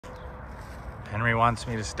Henry wants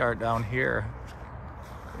me to start down here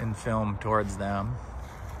and film towards them.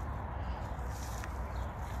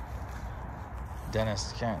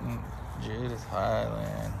 Dennis Kenton, Judith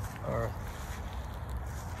Highland, or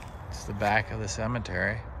it's the back of the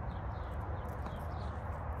cemetery.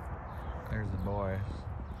 There's the boy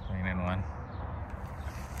cleaning one.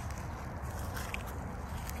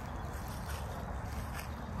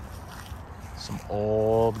 Some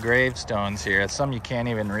old gravestones here. Some you can't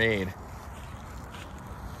even read.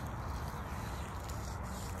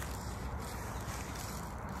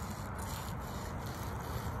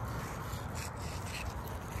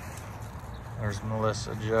 There's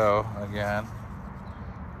Melissa Joe again.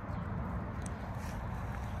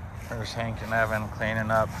 There's Hank and Evan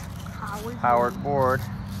cleaning up Howard Ward.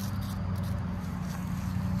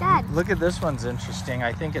 Dad. Look at this one's interesting.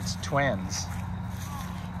 I think it's twins.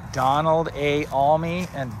 Donald A. Almy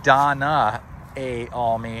and Donna A.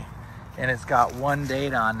 Almy. And it's got one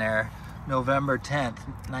date on there, November 10th,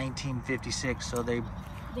 1956. So they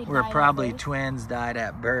were probably twins, died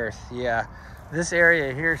at birth. Yeah. This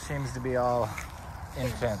area here seems to be all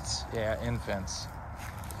infants. Yeah, infants.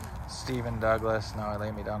 Stephen Douglas, no, I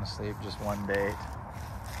laid me down to sleep, just one date.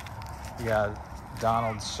 Yeah,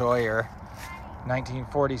 Donald Sawyer,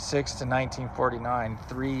 1946 to 1949,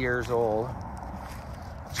 3 years old.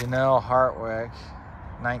 Janelle Hartwick,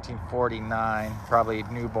 1949, probably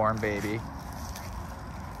newborn baby.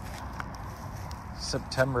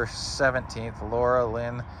 September 17th, Laura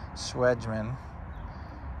Lynn Swedgman.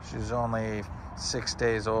 She was only 6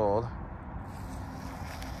 days old.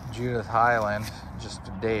 Judith Highland, just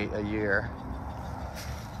a year.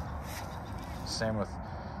 Same with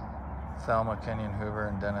Thelma Kenyon Hoover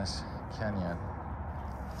and Dennis Kenyon.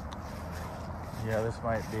 Yeah, this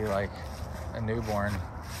might be like a newborn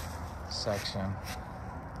section.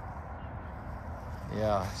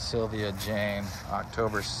 Yeah, Sylvia Jane,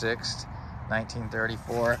 October 6th,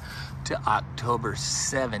 1934 to October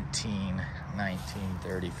 17,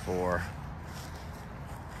 1934.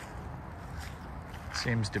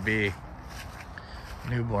 Seems to be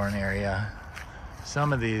newborn area.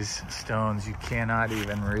 Some of these stones you cannot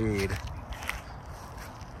even read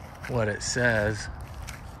what it says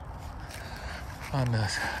on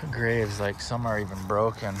the graves, like some are even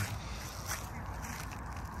broken.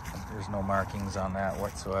 There's no markings on that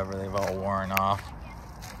whatsoever. They've all worn off.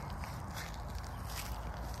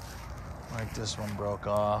 Like this one broke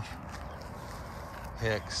off.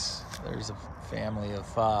 Hicks. There's a family of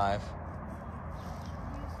 5.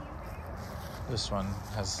 This one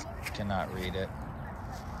cannot read it.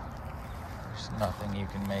 There's nothing you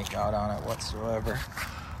can make out on it whatsoever.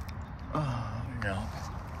 Oh, no.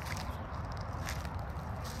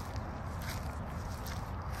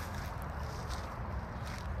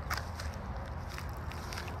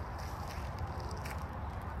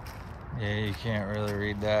 Yeah, you can't really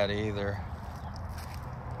read that either.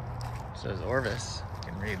 It says Orvis.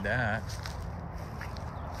 You can read that.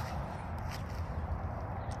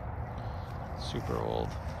 Super old.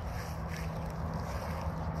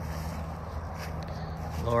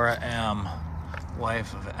 Laura M.,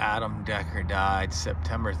 wife of Adam Decker, died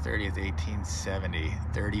September 30th, 1870.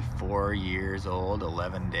 34 years old,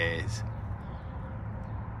 11 days.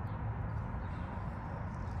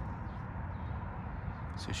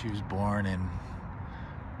 So she was born in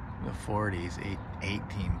the 40s,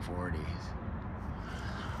 1840s.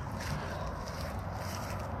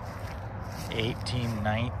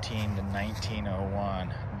 1819 to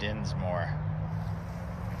 1901, Dinsmore.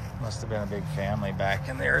 Must have been a big family back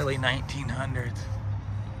in the early 1900s.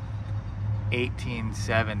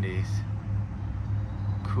 1870s,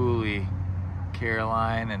 Cooley,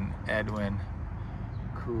 Caroline and Edwin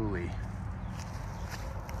Cooley.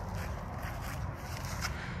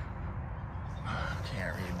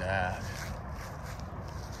 Can't read that.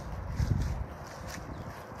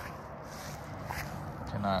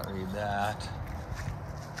 Cannot read that.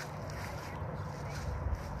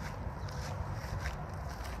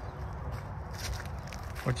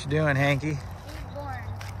 What you doing, Hanky? He was born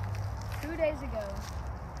 2 days ago.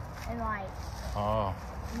 And like... Oh,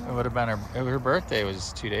 it would have been her birthday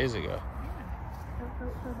was 2 days ago.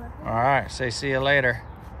 Yeah. All right, say see you later.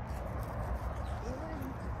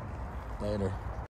 Later.